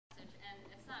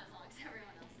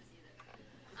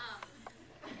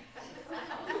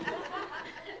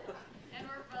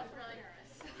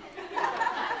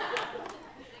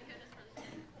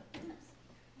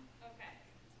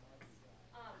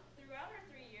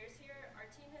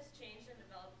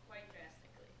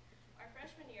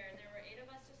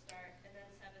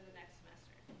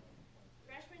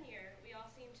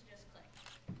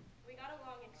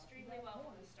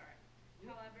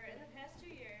However, in the past 2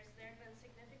 years, there have been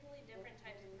significantly different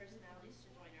types of personalities to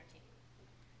join our team.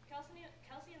 Kelsey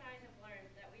and I have learned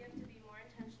that we have to be more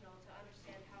intentional to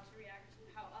understand how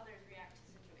others react to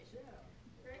situations.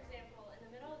 For example, in the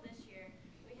middle of this year,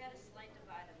 we had a slight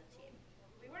divide on the team.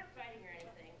 We weren't fighting or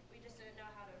anything, we just didn't know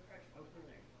how to approach one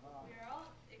another. We are all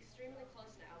extremely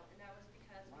close now, and that was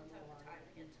because we took the time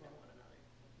to get to know one another.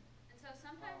 And so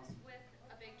sometimes with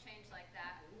a big change like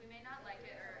that, we may not like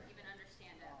it or even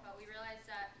understand it, but we realize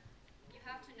that you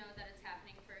have to know that it's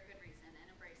happening for a good reason and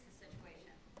embrace the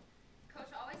situation. Coach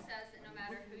always says that no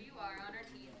matter who you are on our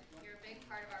team, you're a big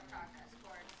part of our progress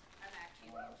towards a MAC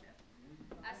championship.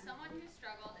 As someone who's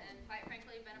struggled and quite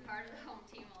frankly been a part of the home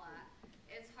team a lot,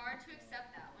 it's hard to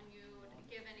accept that when you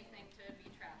give anything to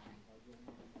be traveling.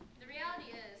 The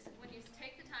reality is, when you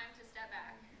take the time to step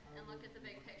back and look at the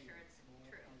big picture, it's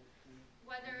true.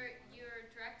 Whether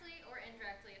you're directly or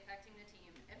indirectly affecting the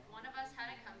team, if one of us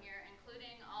hadn't come here,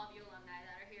 including all of you alumni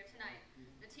that are here tonight,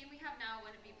 the team we have now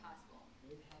wouldn't be possible.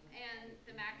 And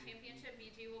the MAC championship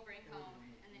BG will bring home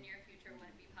in the near future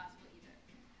wouldn't be possible either.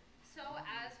 So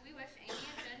as we wish Amy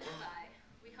and Jen goodbye,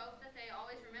 we hope that they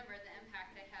always remember the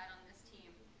impact they had on this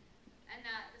team, and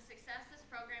that the success this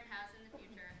program has in the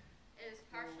future is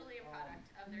partially a product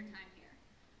of their time here.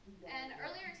 And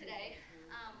earlier today,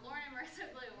 Lauren and Marissa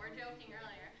Blue were joking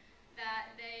earlier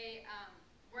that they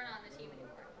weren't on the team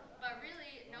anymore. But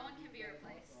really, no one can be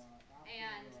replaced.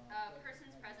 And a person